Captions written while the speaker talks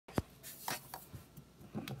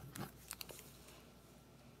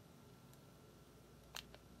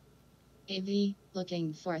AV,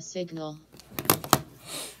 looking for a signal.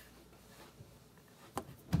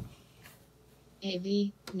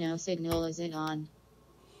 AV, no signal isn't on.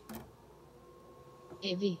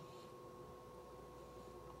 AV.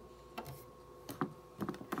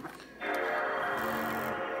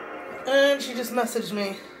 And she just messaged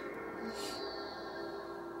me.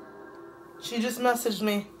 She just messaged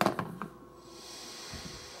me.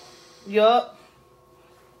 Yup.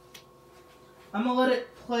 I'm gonna let it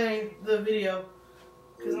play the video.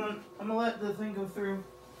 Because I'm gonna let the thing go through.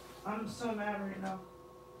 I'm so mad right now.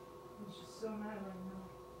 I'm just so mad right now.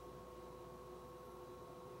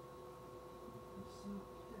 I'm so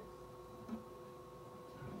pissed.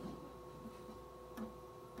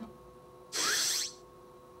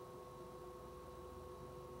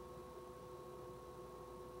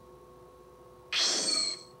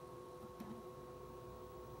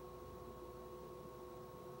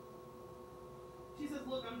 She says,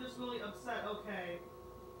 look, I'm just really upset. Okay.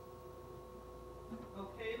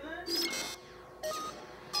 Okay then?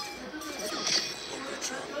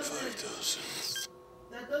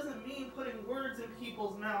 That doesn't mean putting words in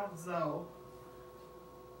people's mouths, though.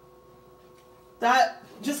 That,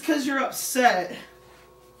 just because you're upset,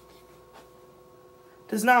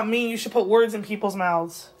 does not mean you should put words in people's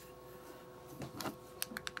mouths.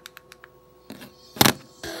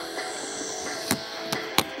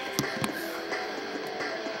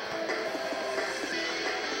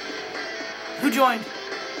 Who joined?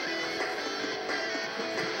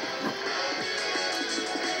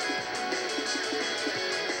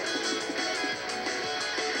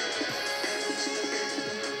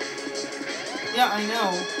 Yeah, I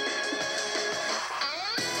know.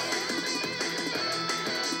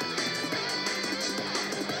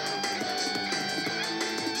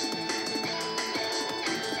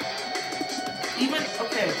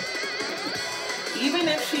 Even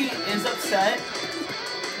if she is upset,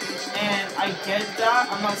 and I get that,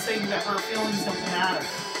 I'm not saying that her feelings don't matter,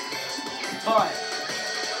 but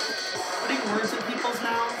putting words in people's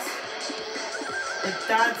mouths, like,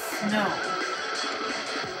 that's no.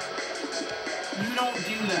 You don't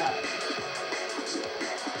do that.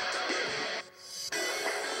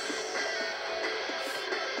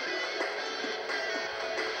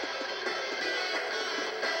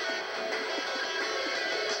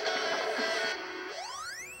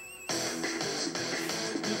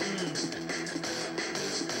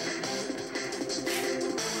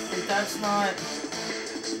 Like, that's not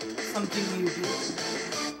something you do.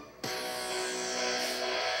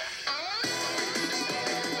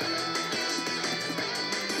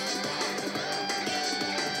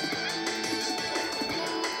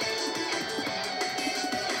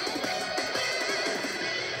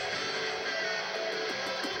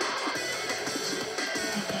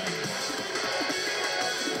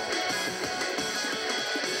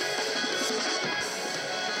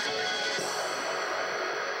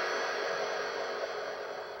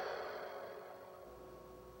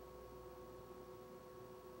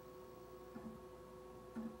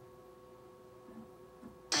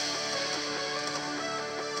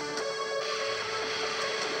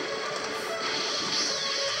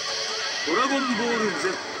 드래곤볼 Z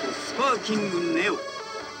스파킹 네오.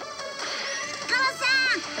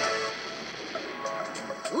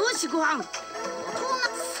 よしご飯。トーナ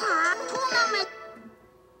さあトーナメント。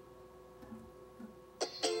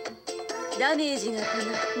ダメージがかな。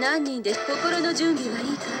何人で心の準備は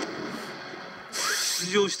いいか。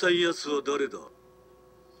出場したいやつは誰だ。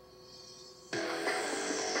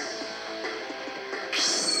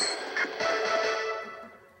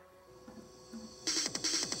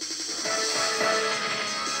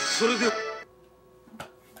それで。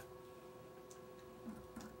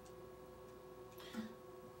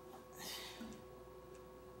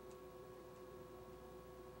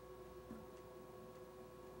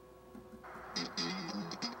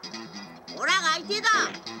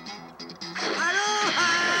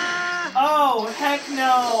Oh, heck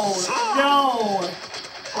no! No!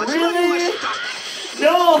 Really?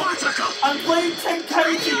 No! I'm playing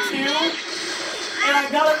Tenkaichi 2, and I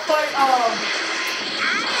gotta fight,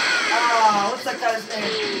 what's that guy's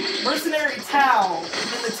name? Mercenary Tao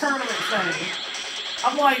in the tournament thing.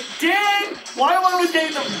 I'm like, dang! Why am I always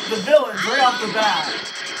getting the villains right off the bat?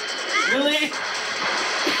 Really?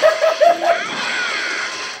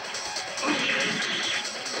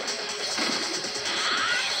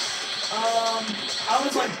 I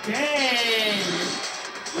was like, dang!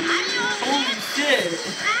 Holy shit!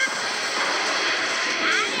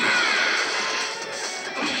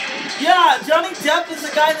 Yeah, Johnny Depp is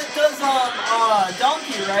the guy that does,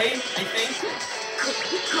 Donkey, right? I think?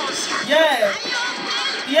 Yeah!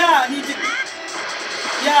 Yeah, he did.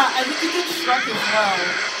 Yeah, I think he did Shrek as well.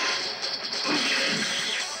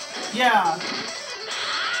 Yeah.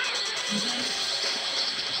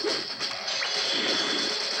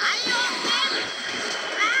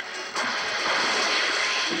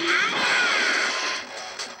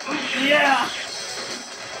 Yeah.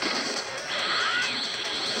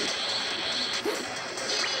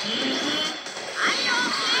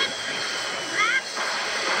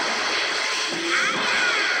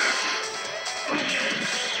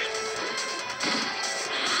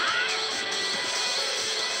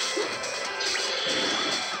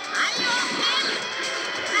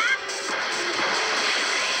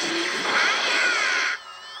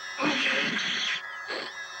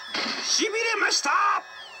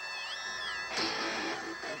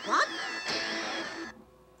 What?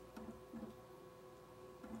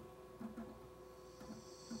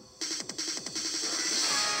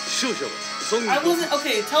 勝者は孫 I 悟 wasn't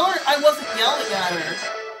okay. Tell her I wasn't yelling at her.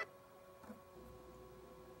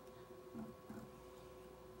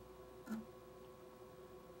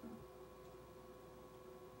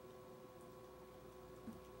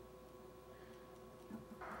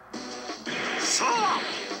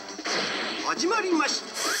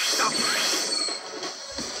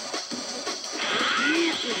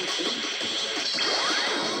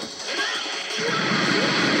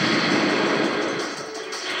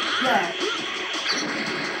 Yeah.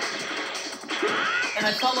 And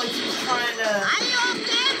I felt like she was trying to.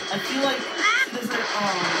 I feel like she doesn't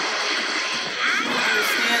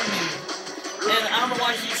understand me. And I don't know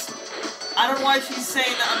why she's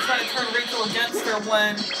saying that I'm trying to turn Rachel against her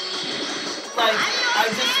when, like, I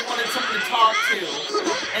just wanted someone to talk to.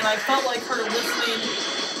 And I felt like her listening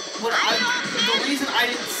when the reason I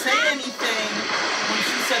didn't say anything when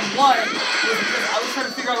she said what was because I was trying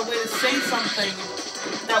to figure out a way to say something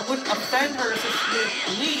that wouldn't offend her so she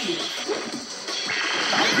didn't leave.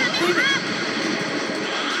 I couldn't.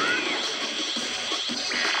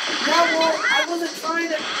 Yeah, well, I wasn't trying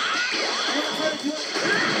to do it.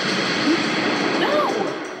 No!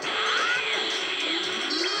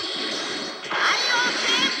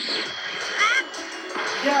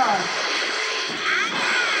 Yeah.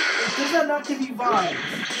 Does that not give you vibes?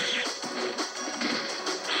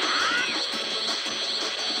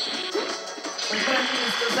 Like, what I mean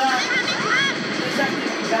is, does that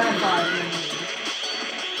give you bad vibes? I mean?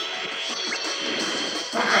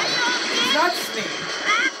 Okay. That's me.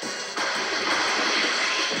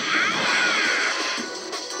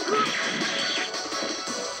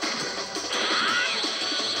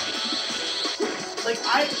 Like,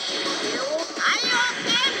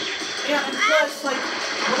 yeah, and plus, like,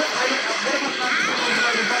 what if I'm not doing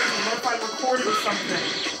my devices? What if I'm recording something?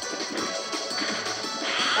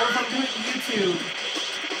 Or if I'm doing YouTube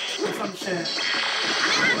or some shit?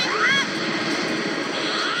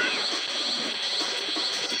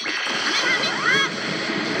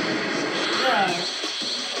 Yeah.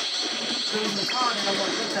 There was a con and I'm like,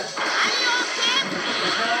 what the hell?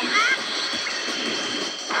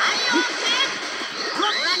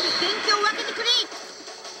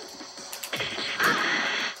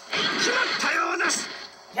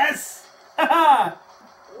 Yes! Haha!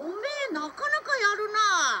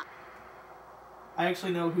 I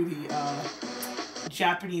actually know who the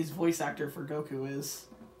Japanese voice actor for Goku is.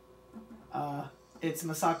 It's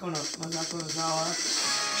Masako Nozawa.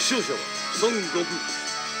 勝者は孫悟空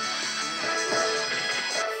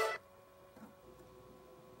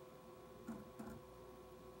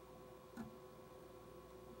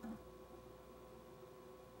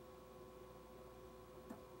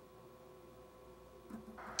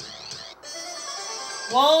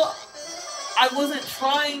Well, I wasn't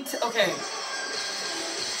trying to. Okay.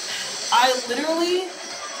 I literally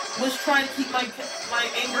was trying to keep my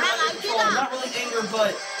anger under control. Not really anger,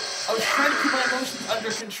 but I was trying to keep my emotions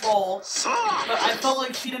under control. But I felt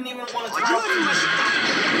like she didn't even want to talk to me.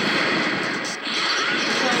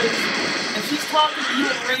 Because if she's talking to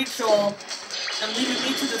you and Rachel and leaving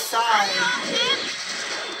me to the side,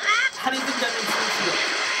 how do you think that makes me feel?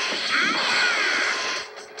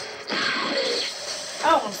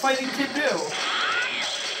 Oh, I'm fighting Kid Buu.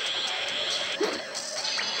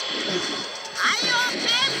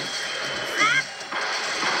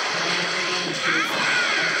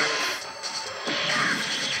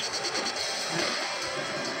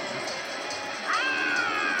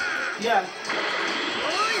 Yeah.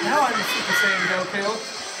 Now I'm Super Saiyan Goku.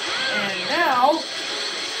 And now,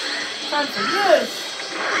 time for this.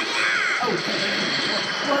 Oh,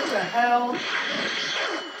 what the hell?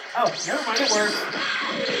 Oh, never mind, it worked.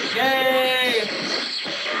 Yay!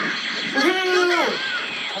 Woohoo!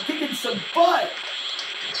 I'm kicking some butt!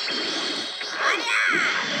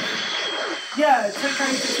 Yeah,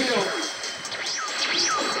 tenkaichi too.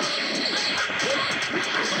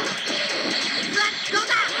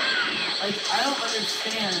 Like, I don't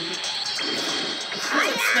understand. She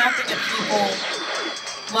wasn't snapping at people.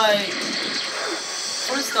 Like,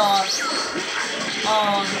 first off,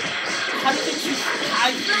 how do you think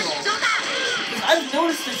I feel? Because I've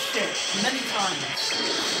noticed this shit many times.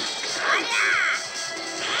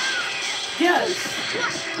 Yes.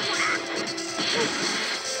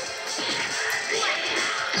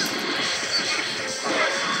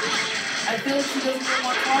 I feel like she doesn't even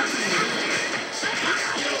want to talk to me.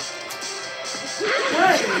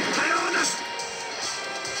 Right.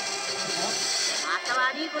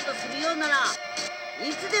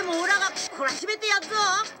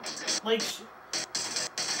 Like,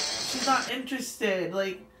 she's not interested.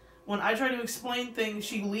 Like, when I try to explain things,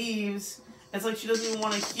 she leaves. It's like she doesn't even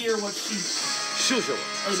want to hear what she... Like, she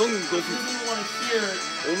doesn't even want to hear...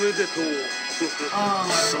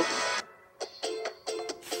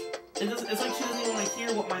 It's like she doesn't even want to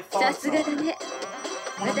hear what my thoughts are.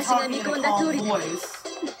 When I'm talking in a calm voice.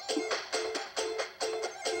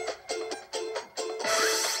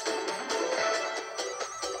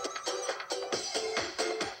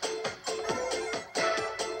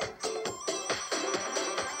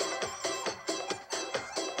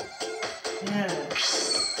 Yeah.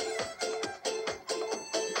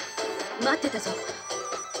 待ってたぞ。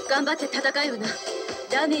頑張って戦えよな。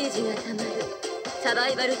ダメージがたまるサバ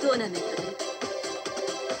イバルトーナメントで。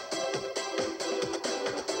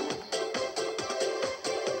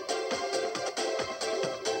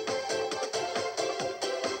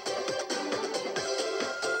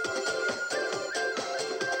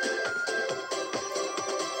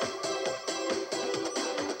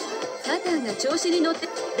サタンが調子に乗って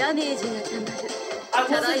ダメージがたまる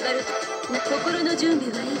サバイバル心の準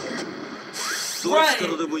備はいいか。どっちか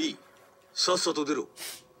らでもいい。さっさと出ろ。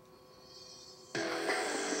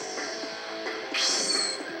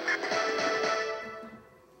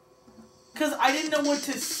Because I didn't know what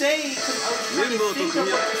to say, because I was trying to think of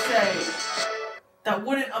what to say that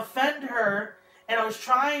wouldn't offend her, and I was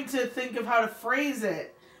trying to think of how to phrase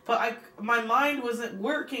it, but my mind wasn't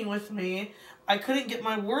working with me. I couldn't get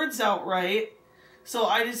my words out right, so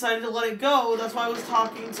I decided to let it go. That's why I was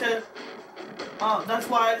talking to... that's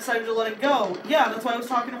why I decided to let it go. Yeah, that's why I was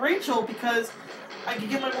talking to Rachel, because I could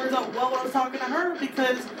get my words out well when I was talking to her,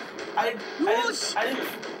 because I didn't...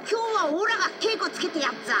 今日はオラが稽古つけてや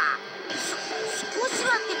っざ。少し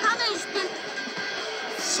は手加減して。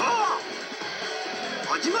さあ、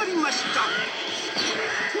始まりました。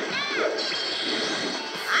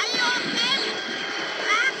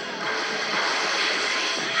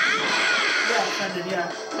Yeah, offended,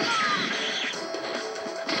 yeah.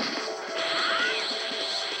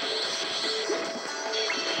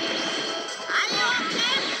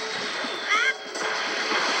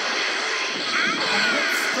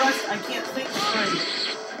 I can't think straight.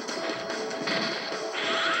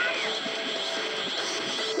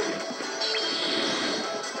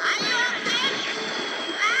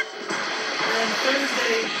 And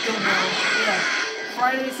Thursday, don't know. Yeah.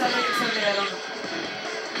 Friday, Saturday, and Sunday, I don't know.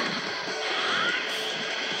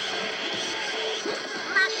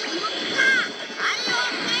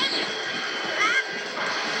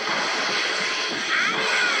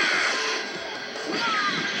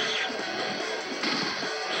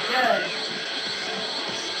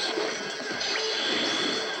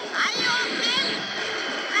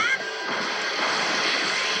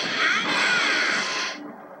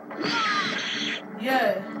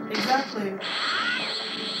 Yeah, exactly.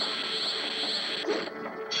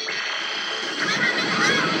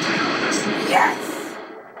 Yes!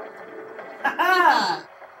 Haha!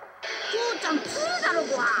 父ちゃん、鶴だろ、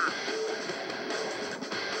ごはん。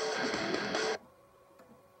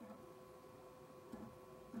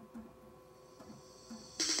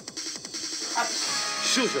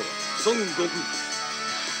勝者は孫悟空。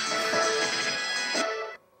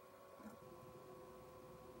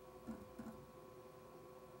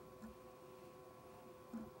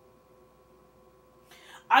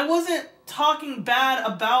I wasn't talking bad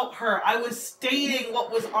about her. I was stating what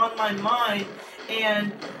was on my mind,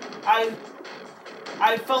 and I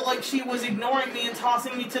felt like she was ignoring me and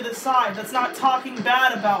tossing me to the side. That's not talking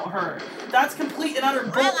bad about her. That's complete and utter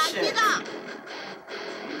bullshit.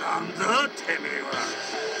 なんだてめえは。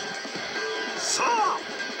さあ、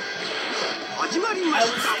始まりま I し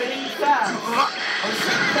was た。 spitting fast. I was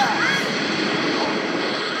spitting fast.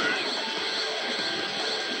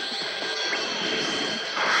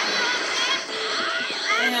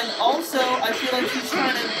 And also, I feel like she's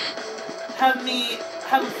trying to have me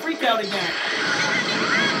have a freak out again.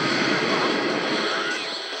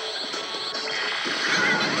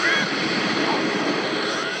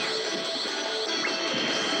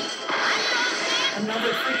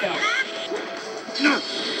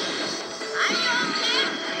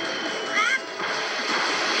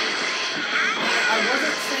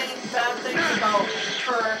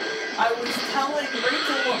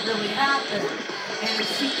 really happened. And if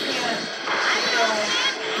she can't, you know,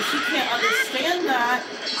 if she can't understand that,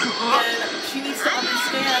 then she needs to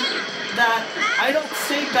understand that I don't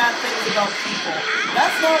say bad things about people.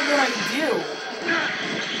 That's not what I do.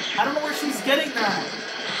 I don't know where she's getting that.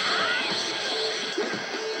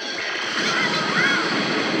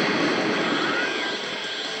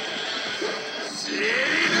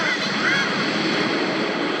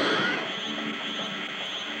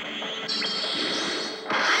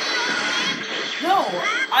 No,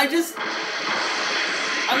 I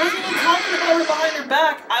wasn't even talking about her behind her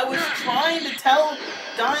back. I was trying to tell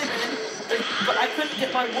Diamond, but I couldn't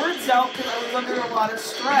get my words out because I was under a lot of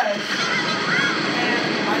stress.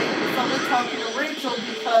 And I felt like talking to Rachel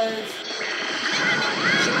because,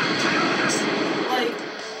 like,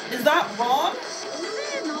 is that wrong?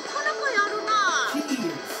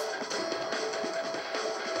 Jeez.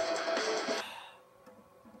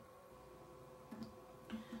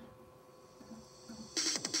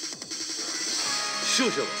 勝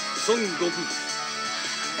者は孫悟空。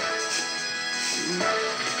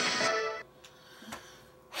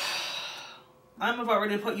I'm about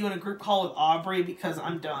ready to put you in a group call with Aubrey because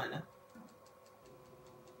I'm done.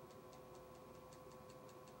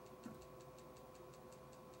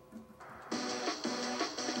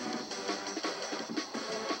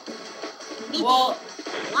 Well,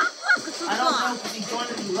 I don't know if he joined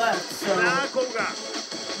and he left, so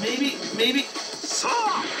maybe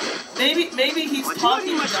he's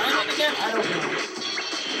talking to Diamond again. I don't know.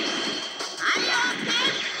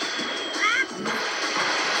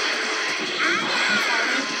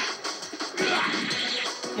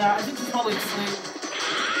 Yeah, I think he's probably asleep.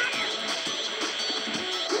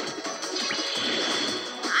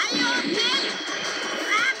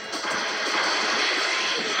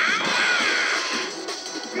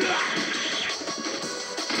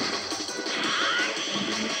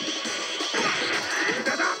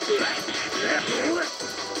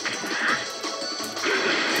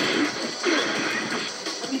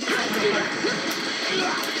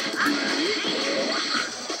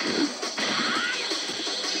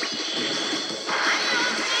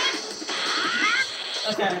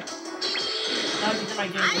 Okay. Now I can get my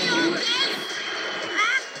game in.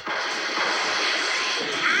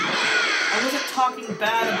 I wasn't talking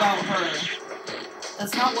bad about her.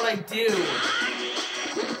 That's not what I do.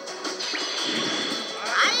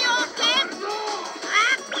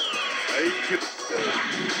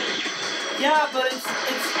 Yeah, but it's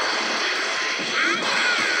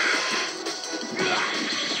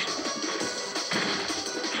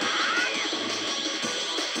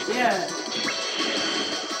yeah.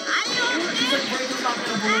 He's like, Rachel's not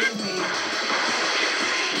gonna believe me.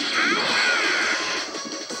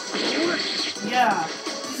 Yeah.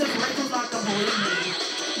 He says Rachel's not gonna believe me.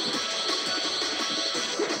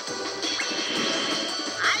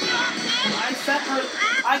 And I sent her,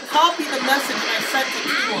 I copied the message and I sent it to her.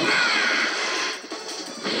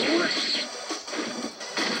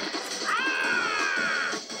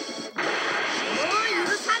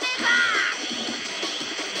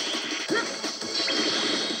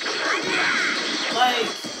 Like,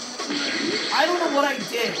 I don't know what I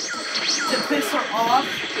did to piss her off,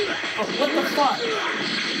 but what the fuck?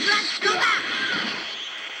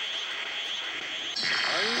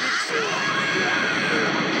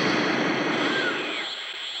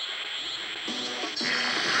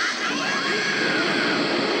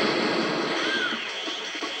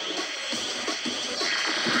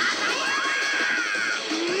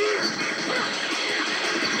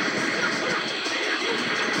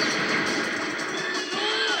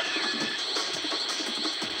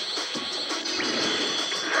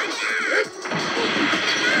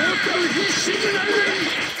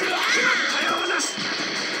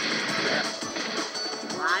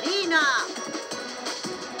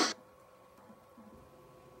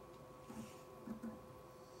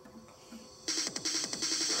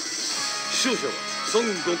 What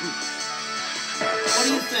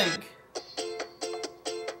do you think?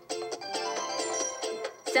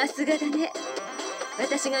 さすがだね。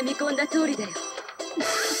私が見込んだ通りだよ。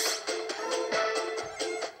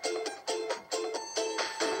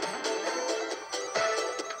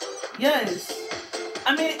Yes.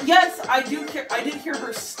 I mean, yes, I did hear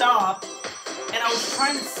her stop, and I was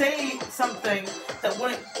trying to say something that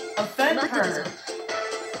wouldn't offend her.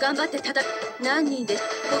 And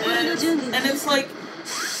it's like,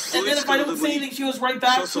 and then if I don't say anything, she goes right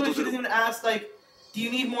back to it. She doesn't even ask, like, do you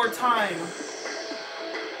need more time?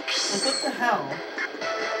 Like, what the hell?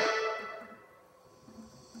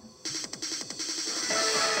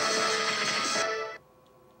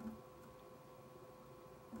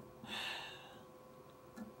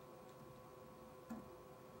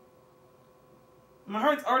 My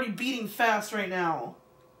heart's already beating fast right now.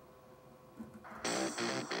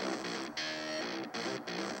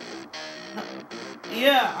 No.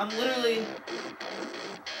 Yeah, I'm literally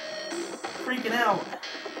freaking out.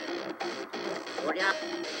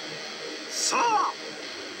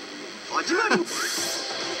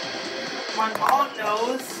 My mom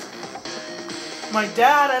knows. My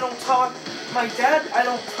dad I don't talk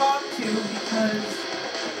to because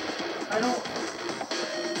I don't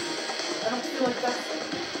feel like that's,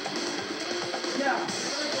 yeah.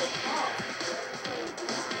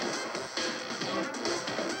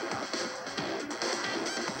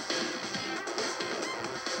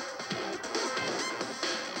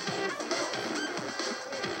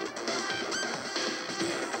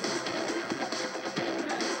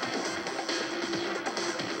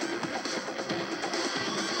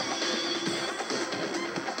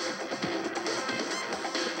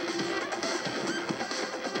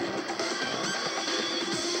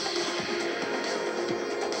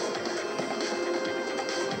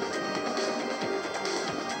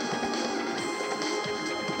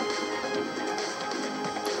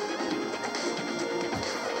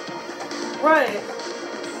 Right.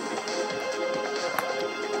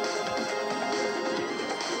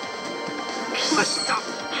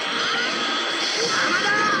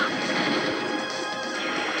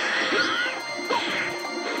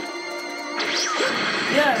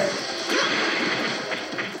 Yeah.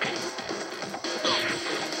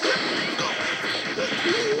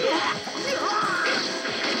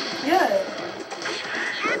 Yeah.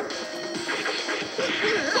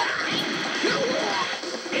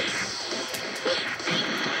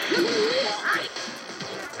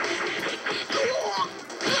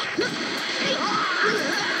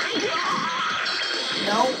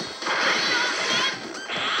 No.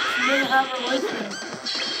 She doesn't have her license.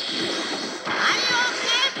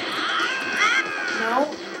 No.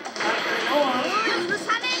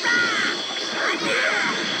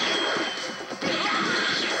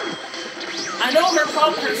 I know her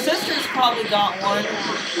sister's probably got one,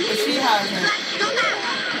 but she hasn't.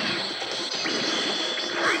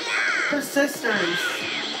 Her sisters.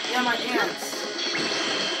 Yeah, my aunts.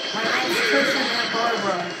 My aunts Trish and Aunt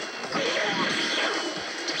Barbara.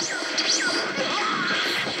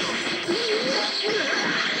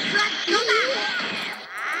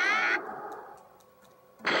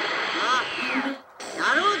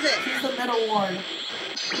 She's the middle one.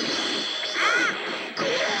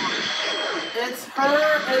 It's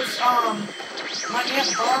her, it's my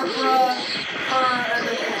Aunt Barbara, her, and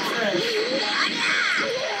then Aunt Trish.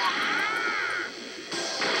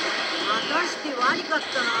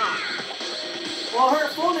 Well, her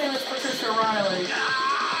full name is Patricia Riley.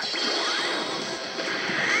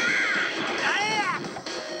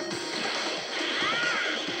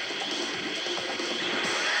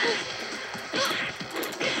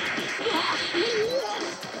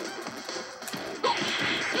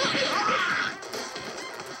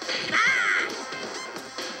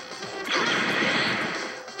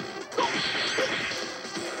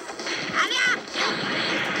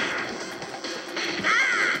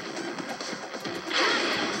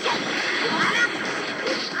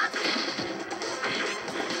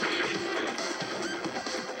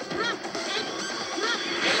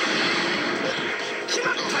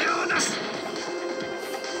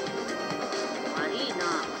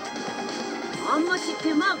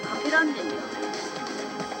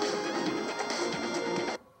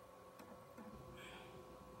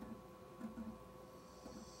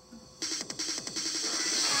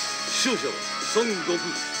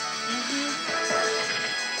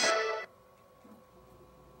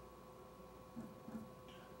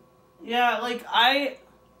 Yeah, like I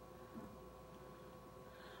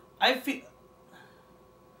feel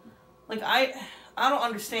like I don't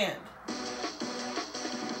understand.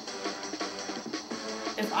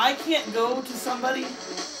 If I can't go to somebody and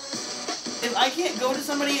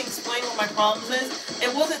explain what my problems is,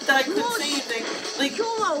 it wasn't that I couldn't say anything. Like,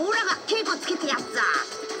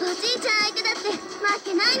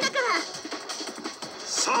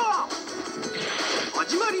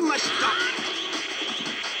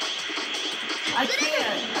 I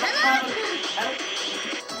can't.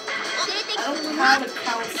 I don't have a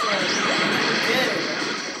counselor. I never did.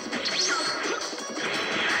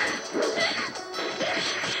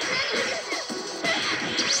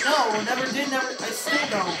 No, never did, never, I still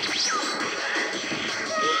don't.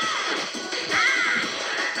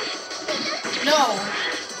 No.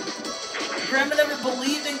 Grandma never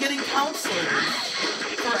believed in getting counselors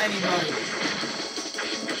for anybody.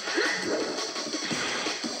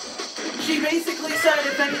 She basically said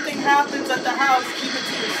if anything happens at the house, keep it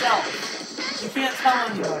to yourself. You can't tell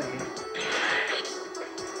anybody.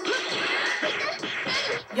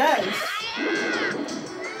 Yes.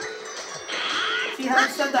 She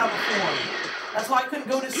hasn't said that before. That's why I couldn't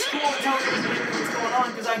go to school and tell everybody what's going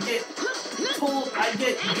on, because I get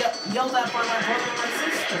yelled at by my brother and my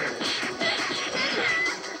sister.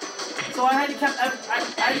 So I had to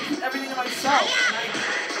keep everything to myself.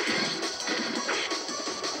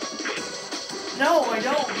 No, I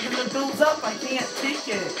don't, because it builds up. I can't take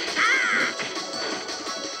it.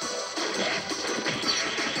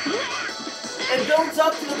 It builds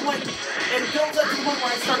up to the point. It builds up to the point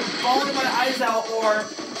where I start bawling my eyes out, or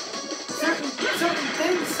certain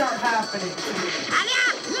things start happening to me.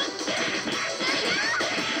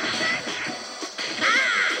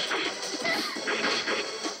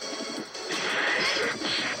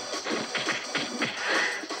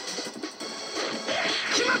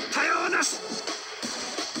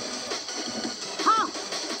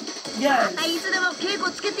 Yes. いつでも稽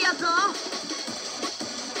古つけてやっぞ。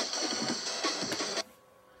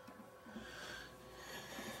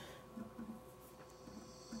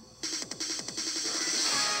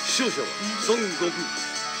勝者は孫悟空。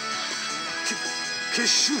決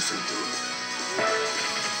勝戦とは。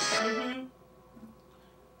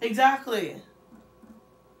Exactly.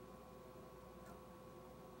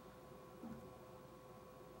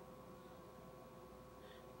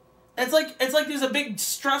 It's like there's a big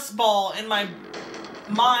stress ball in my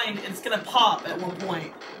mind, and it's gonna pop at one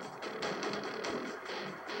point.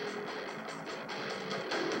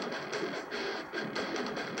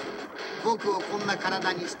 僕をこんな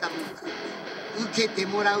体にした僕、受けて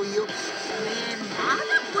もらうよ。ねえ、まだ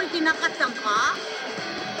懲りてなかったんか？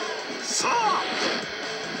さあ、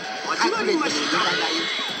始まりました。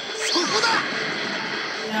そこだ。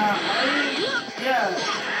Yeah.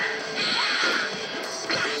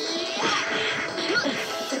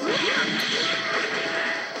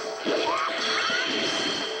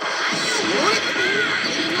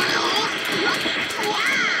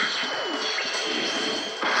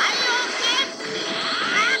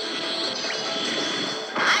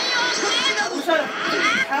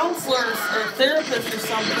 Counselor or therapist or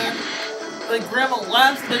something. Like Grandma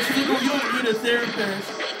laughs, but she's like, "Oh, you don't need a therapist."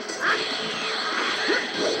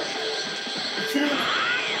 She didn't...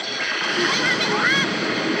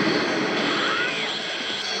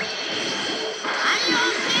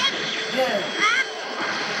 Yeah.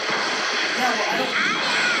 Yeah, well,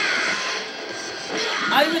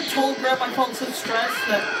 I even told Grandma I felt so stressed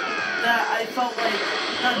that I felt like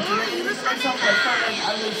not doing anything for myself, but I felt like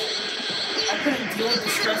I couldn't deal with the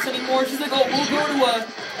stress anymore. She's like, "Oh, we'll go to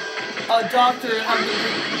a doctor and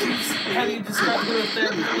have you describe to a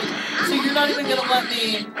therapist." So you're not even gonna let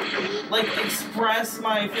me like express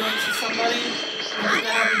my feelings to somebody? You're just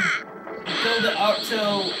gonna have me build it up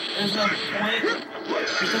till there's no point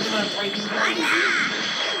because of my breaking point.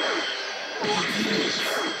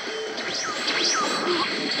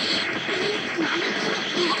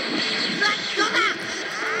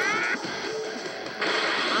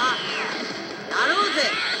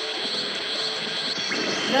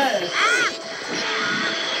 Yes.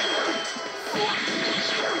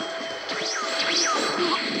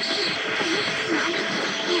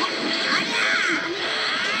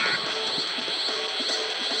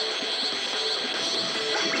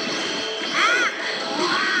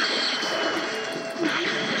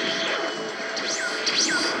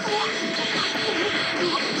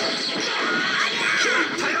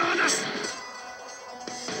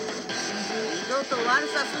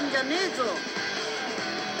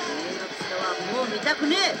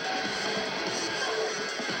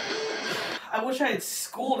 I wish I had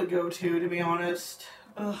school to go to be honest.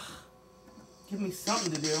 Ugh. Give me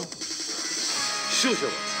something to do. 勝者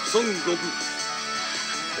は孫悟空。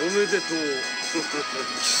おめでとう。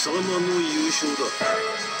貴様の優勝だ。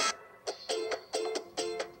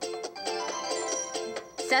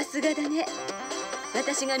さすがだね。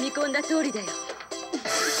私が見込んだ通りだよ。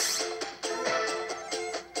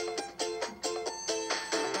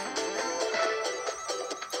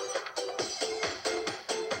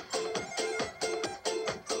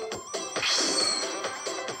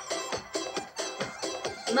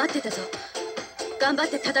待ってたぞ。頑張っ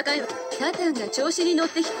て戦えば。サタンが調子に乗っ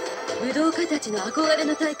てきた。武道家たちの憧れ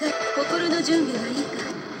の大会。心の準備はいいか？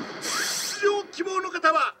出場希望の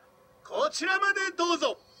方はこちらまでどう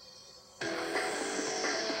ぞ。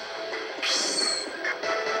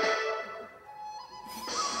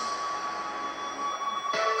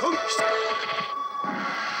今季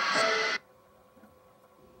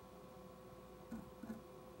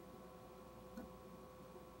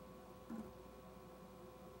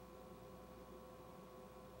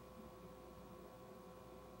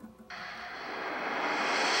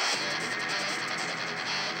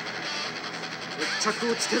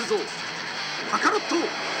着をつけるぞ。カカロット。おめ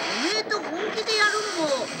えと本気でやるん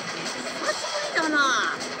も久しぶりだ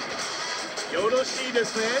な。よろしいで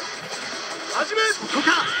すね。始め。そこ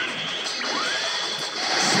か。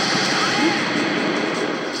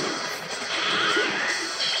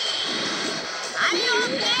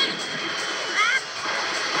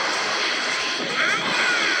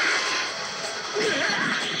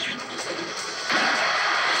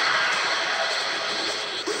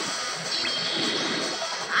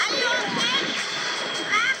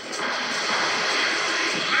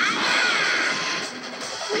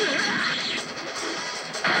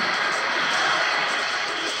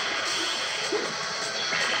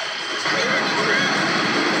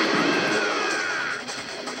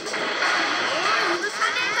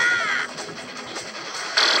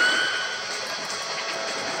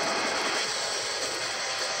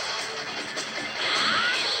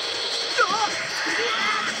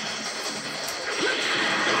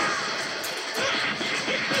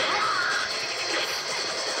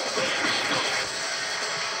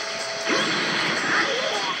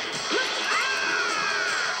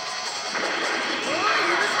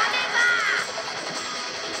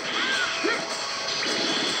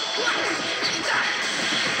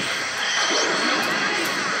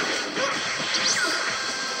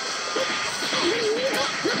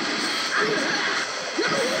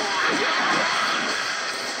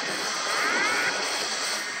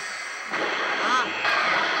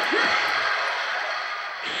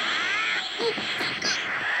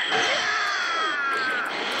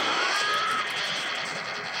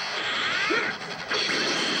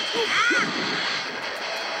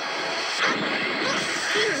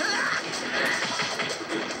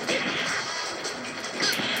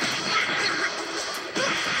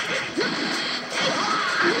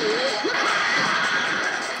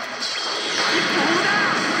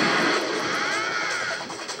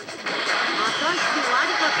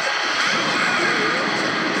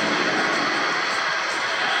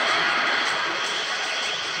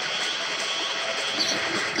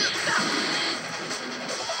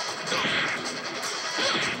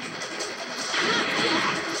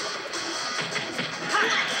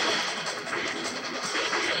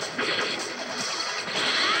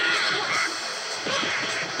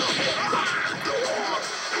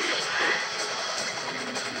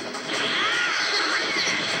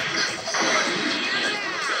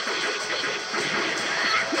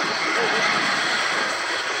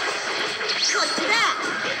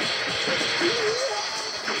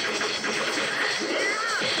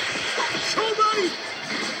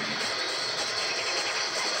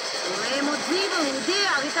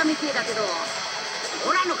みてえだけど、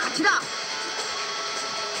オラの勝ちだ。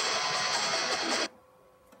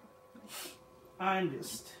I'm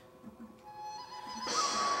just.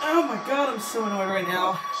 Oh my god, I'm so annoyed right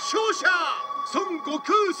now. 勝者孫悟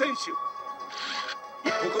空選手。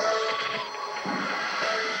一歩か。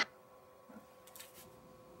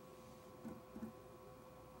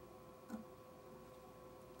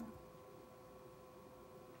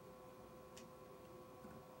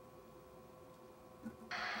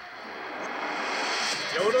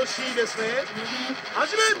よろしいですね。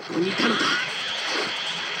始め。ここにいたのか。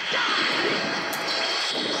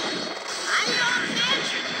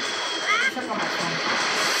Check on my phone.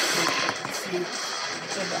 See if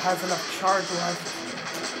it has enough charge left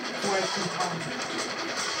to where I can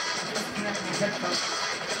just connect my headphones.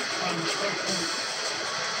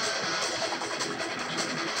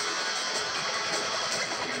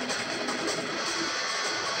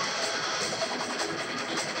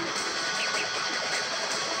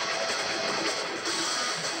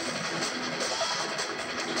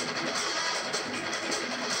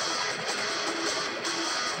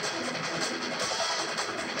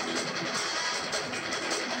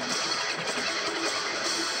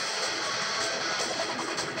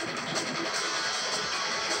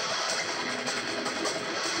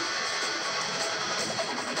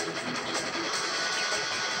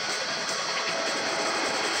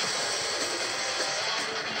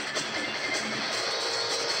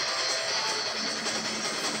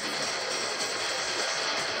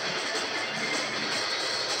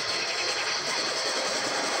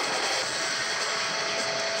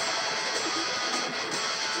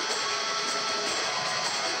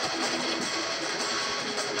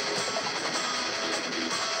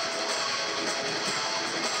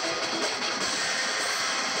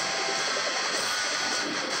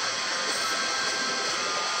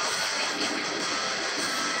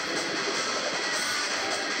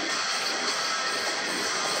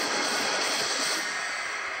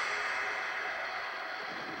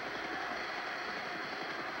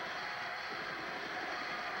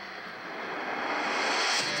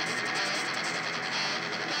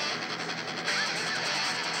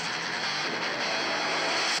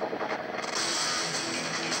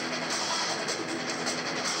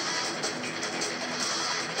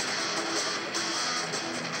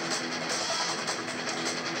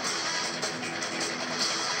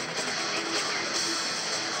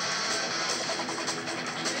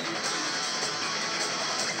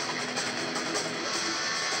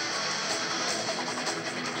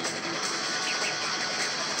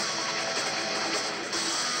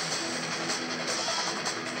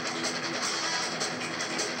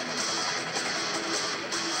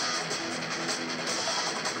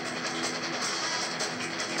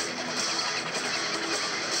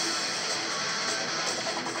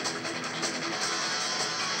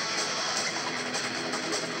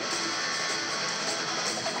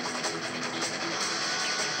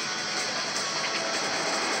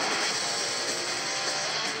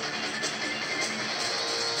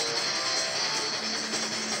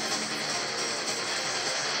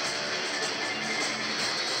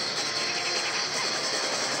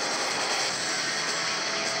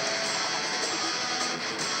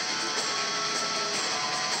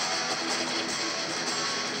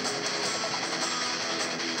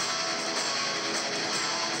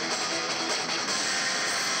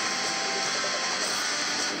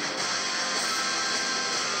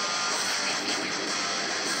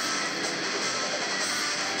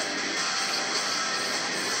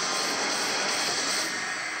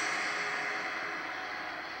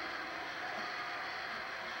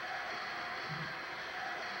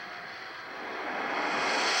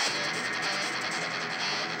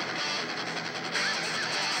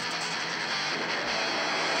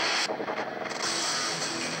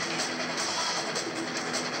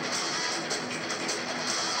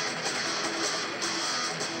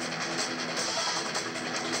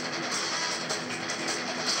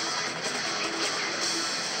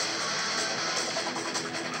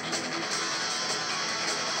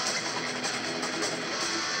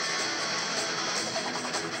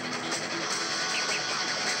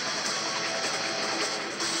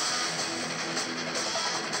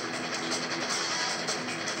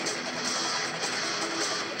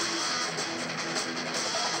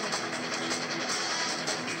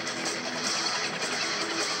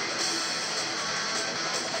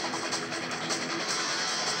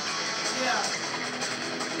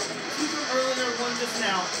 one just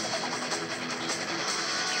now.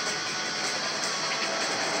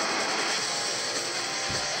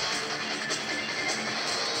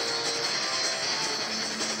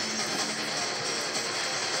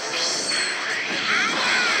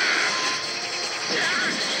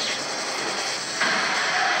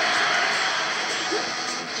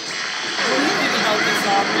 What do you think about this,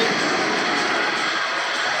 Aubrey?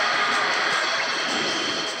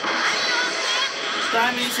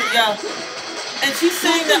 Diamond said, yeah. And she's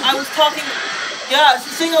saying that I was talking, yeah,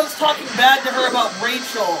 she's saying I was talking bad to her about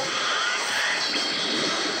Rachel.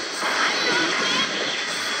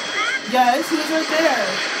 Yes, he was right there.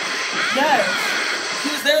 Yes. He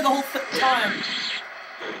was there the whole time.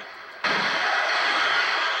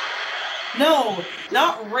 No,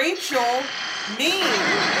 not Rachel. Me.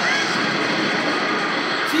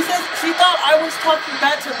 She says she thought I was talking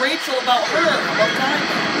bad to Rachel about her, about Diamond.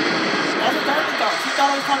 That's what Diamond thought. She thought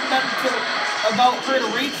I was talking about her to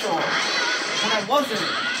Rachel. When I wasn't.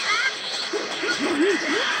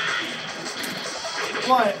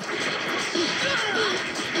 What?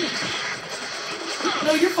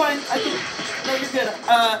 No, you're fine. No, you're good.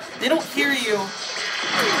 They don't hear you. I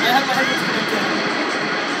have my headphones connected.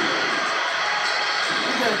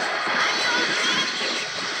 You're good.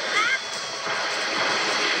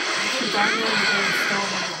 You think Diamond is still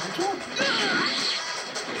in Rachel?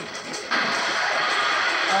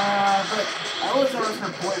 But I was always her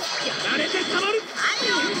boyfriend.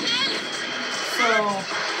 So,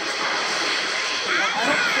 I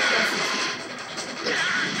don't think that's the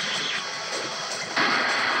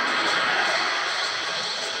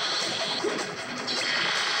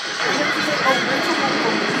oh, Rachel won't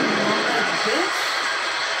believe me. I'm like, bitch?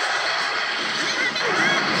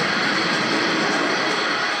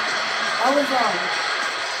 I was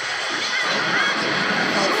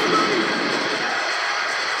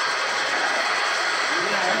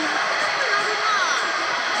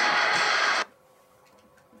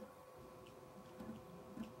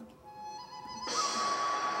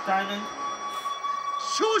Diamond.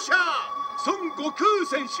 勝者孫悟空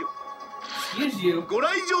選手 Excuse you. ご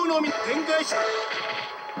来場のみ天外し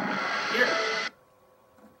Here.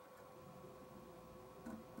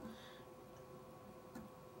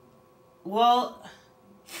 Well,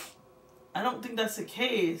 I don't think that's the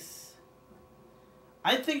case.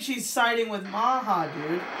 I think she's siding with Maha,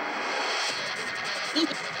 dude.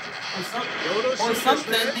 Or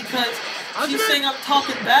something, because she's saying I'm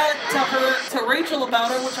talking bad to Rachel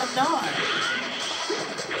about her, which I'm not.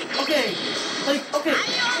 Okay, like, okay.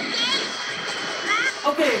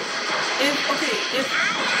 If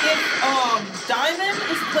Diamond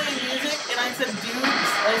is playing music and I said dudes,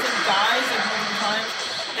 I said guys like multiple times,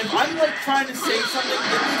 if I'm like trying to say something,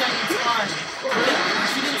 that means I need time.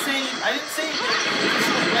 She didn't say, I didn't say anything,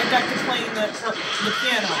 she went right back to playing the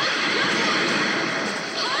piano.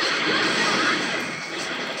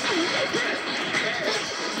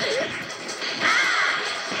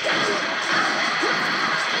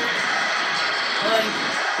 Like,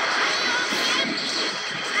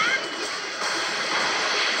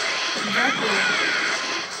 exactly.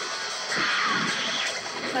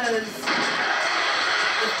 Because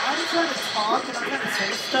if I'm trying to talk and I'm trying to say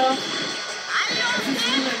stuff, she's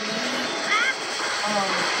leaving me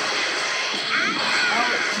out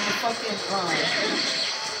in the fucking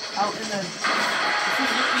out in the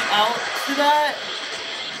she's leaving me out to that.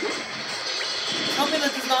 Something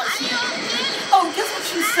that does not seem. Oh, guess what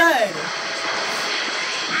she said?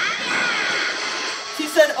 She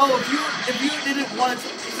said, "Oh, if you didn't want to,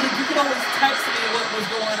 she's like, you could always text me what was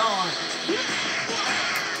going on.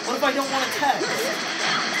 What if I don't want to text?"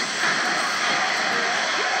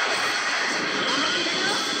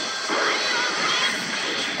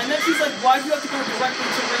 And then she's like, "Why do you have to go directly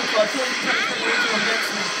to Rachel? I feel like you're trying to turn Rachel against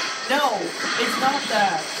me." No, it's not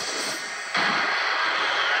that.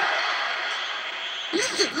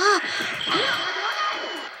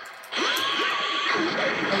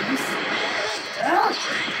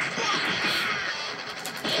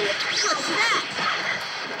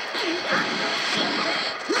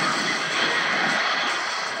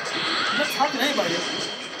 I'm not talking to anybody.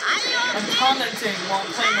 I'm commenting while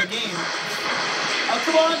I'm playing the game. Oh,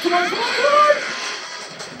 come on, come on, come on, come on!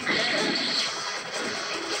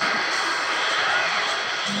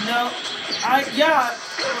 No, yeah,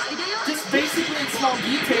 just basically in small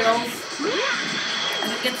details. I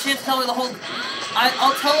didn't get a chance to tell her the whole,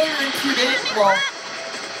 I'll tell her in 2 days, well,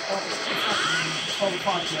 it's not 12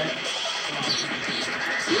 o'clock yet.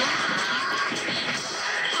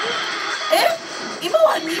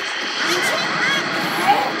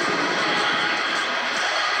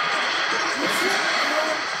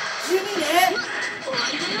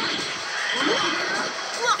 だよ。う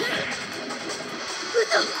わっ、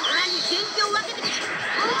オラに元気を分けてくれ。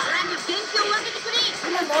オラに元気を分けてくれ。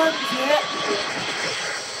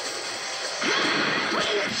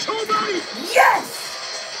Yes!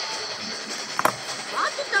 当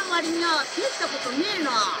てた割には蹴ったことねえな。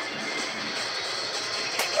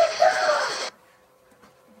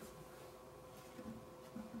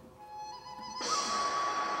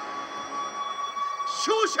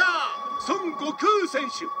勝者孫悟空選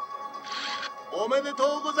手、おめで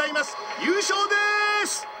とうございます。優勝で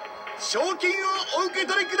す。賞金をお受け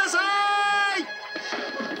取りください。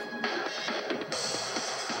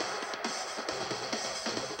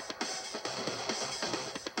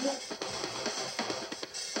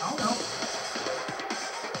I don't know.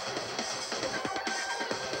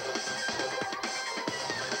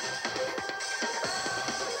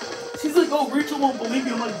 She's like, oh, Rachel won't believe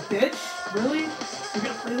me. I'm like, bitch? Really? You're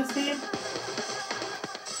gonna play this game?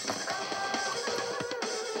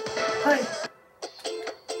 Hi.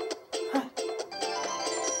 Hi.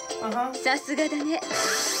 Uh-huh. さすがだね。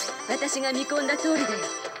私が見込んだ通りだよ。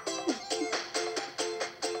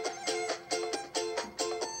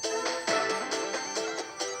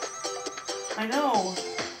I know.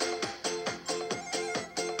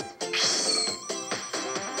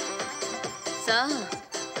 さあ、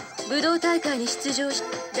武道大会に出場し、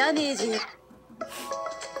ダメージが。うっ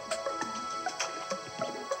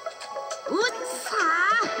さ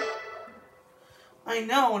ー。 I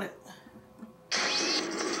know. And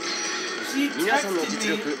she 皆さんの texted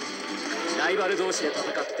実 me. 力、ライバル同士で戦っ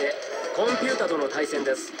てコンピュータとの対戦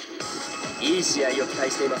です。いい試合を期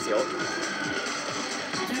待していますよ。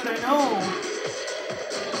 Dude, I know.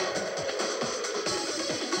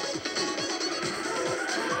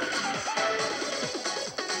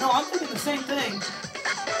 No, I'm thinking the same thing.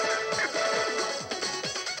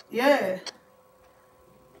 Yeah.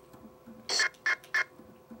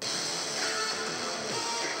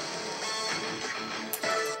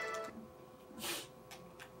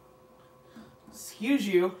 Excuse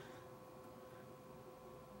you.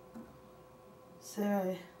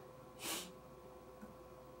 Say.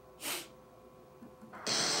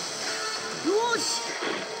 よし、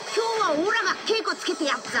今日はオラが稽古つけて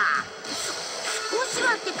やっさ。少し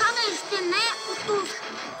は手加減してね、お父さん。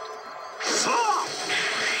さあ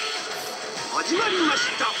始まりまし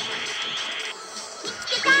た。見つ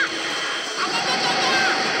けた。あれれれれ。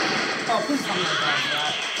 Oh, please tell me I dodged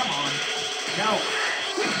that. Come on. No.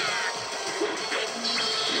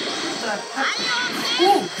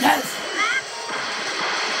 Ooh, yes!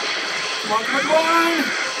 Come on, come on, come on!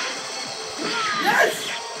 Yes!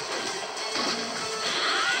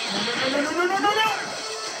 No, no, no, no, no, no, no, no!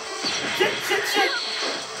 Shit, shit, shit!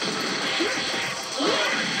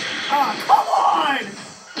 Ah, come on!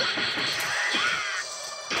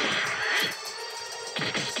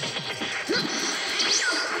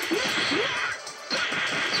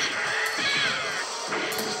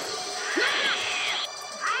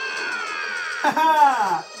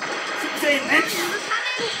 Haha! Say, bitch!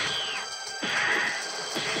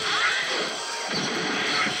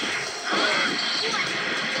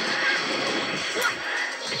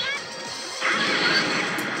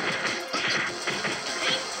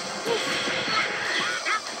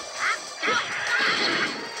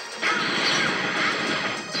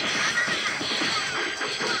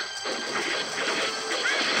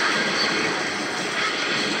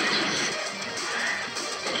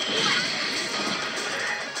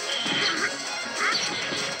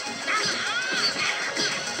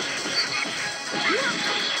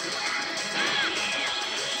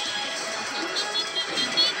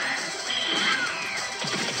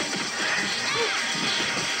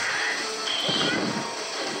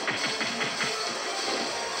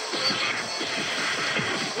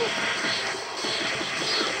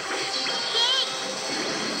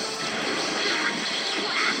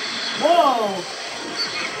 Whoa!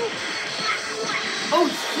 Oh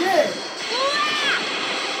shit!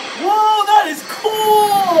 Whoa, that is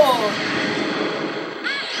cool!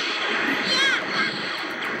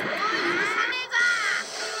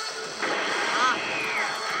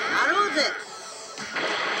 やろうぜ。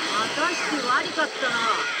またして悪かったな。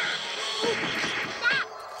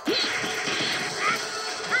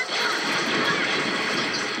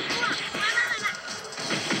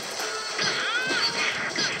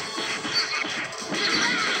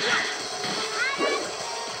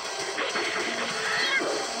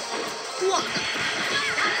うわっ。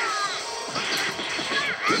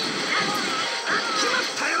決まっ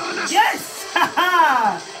たような。 Yes!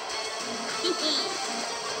 Haha! 父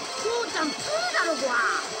ちゃん強いだろ、ごは。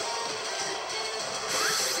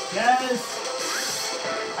Yes!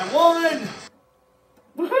 I won!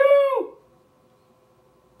 Woohoo!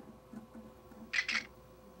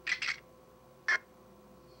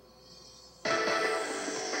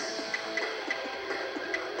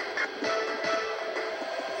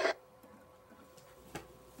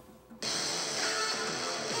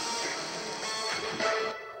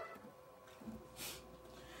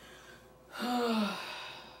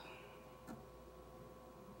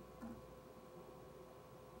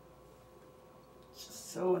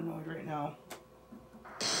 So annoyed right now.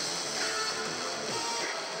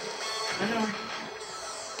 I know.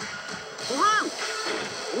 ごはん、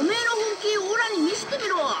おめえの本気オラに見せてみ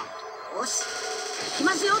ろ。よし、行き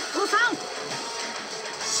ますよ、父さん。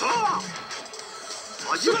さあ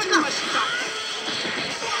始まりました。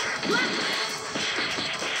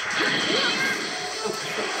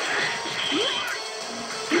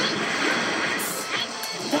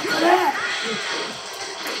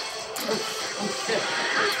Oh shit.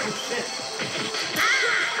 Oh shit.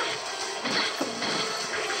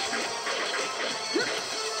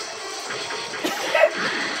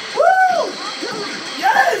 Woo!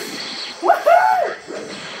 Yes! Woohoo!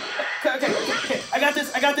 Okay. I got this.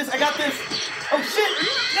 Oh shit!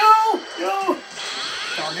 No!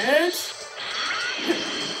 Darn it!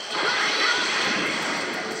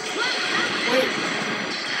 Wait.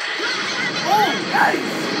 Oh, nice!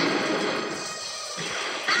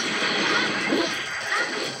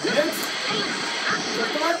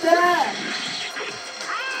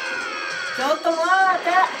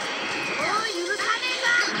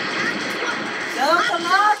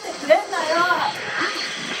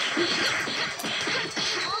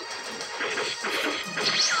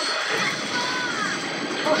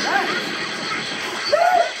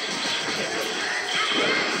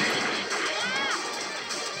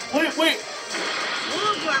 Wait.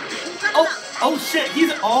 Oh shit,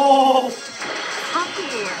 he's oh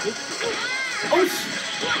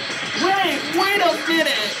wait a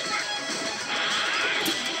minute.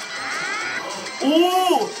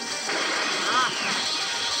 Ooh.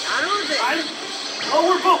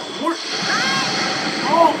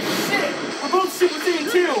 Oh shit, we're both Super Saiyan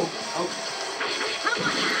 2.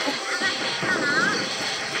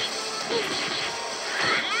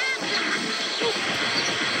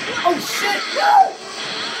 Oh shit, no!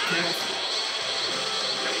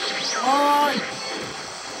 Come on!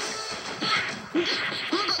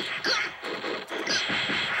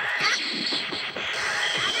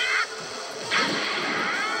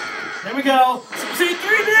 There we go! Super Saiyan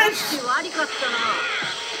 3, bitch!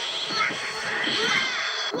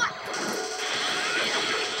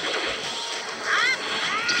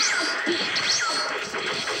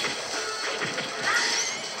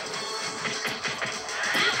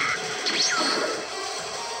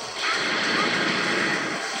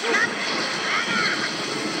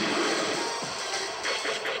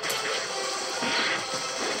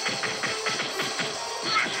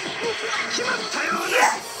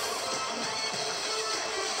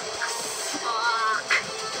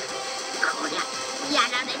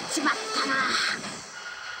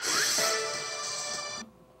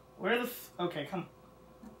 Where the okay, come.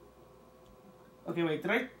 Okay, wait,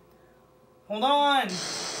 did I? Hold on!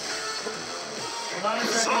 Hold on a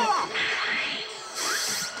second.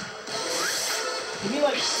 Give me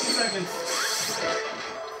like 2 seconds.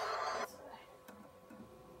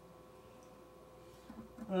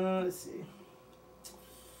 Let's see.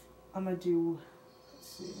 I'm gonna do, let's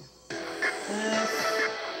see. This.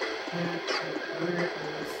 Where it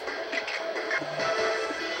is.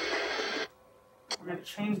 We're gonna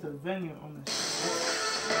change the venue on this.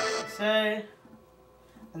 Say,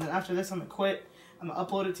 and then after this, I'm gonna quit. I'm gonna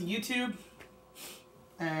upload it to YouTube,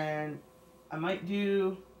 and I might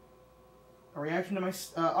do a reaction to my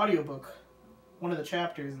audiobook, one of the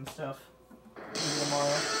chapters and stuff, maybe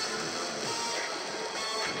tomorrow.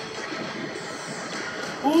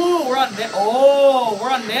 Ooh, we're on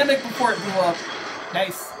Namek before it blew up.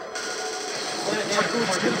 Nice.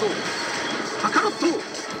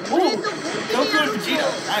 Ooh, Goku and Vegeta.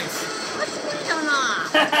 Nice.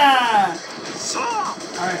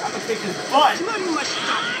 Alright, I'm gonna kick his butt. Good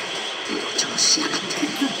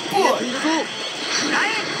boy.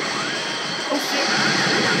 Oh shit.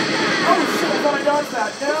 I thought I dodged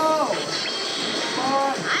that. No. Come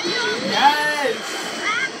on. Yes.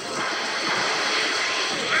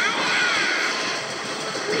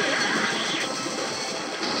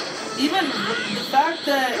 Even the fact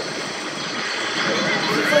that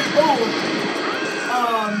it's like,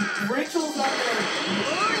 Rachel's not there.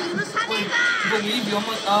 Like, believe you, I'm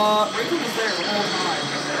like, Rachel was there the whole time.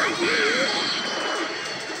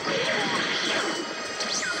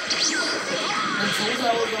 And so is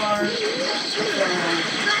Elgar.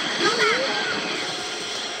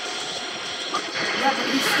 Yeah, but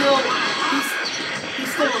he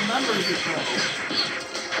still remembers it though.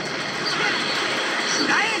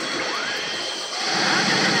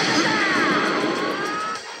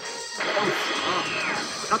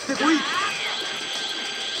 使ってこい。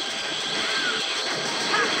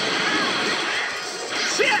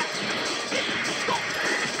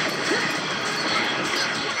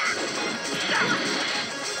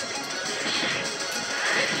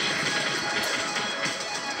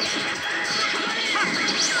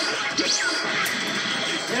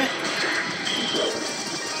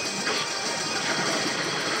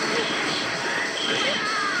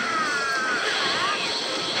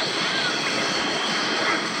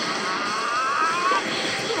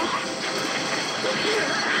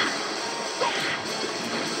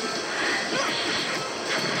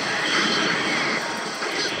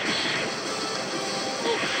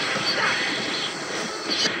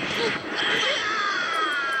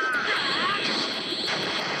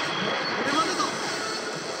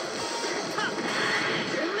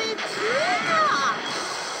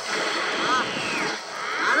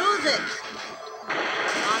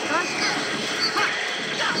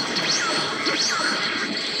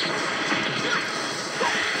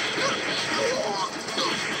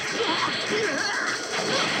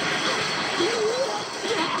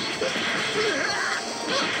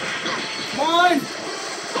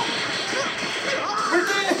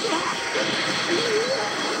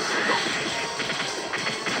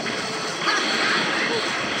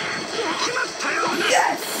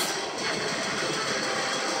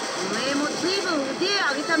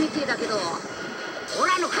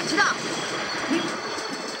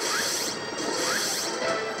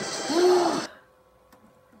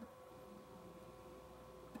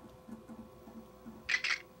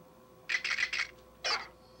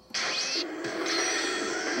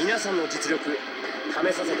皆さんの実力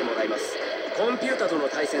試させてもらいます。コンピュータとの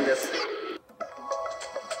対戦です。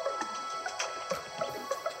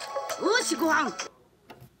よしご飯。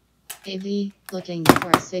 AV, looking for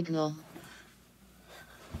a signal.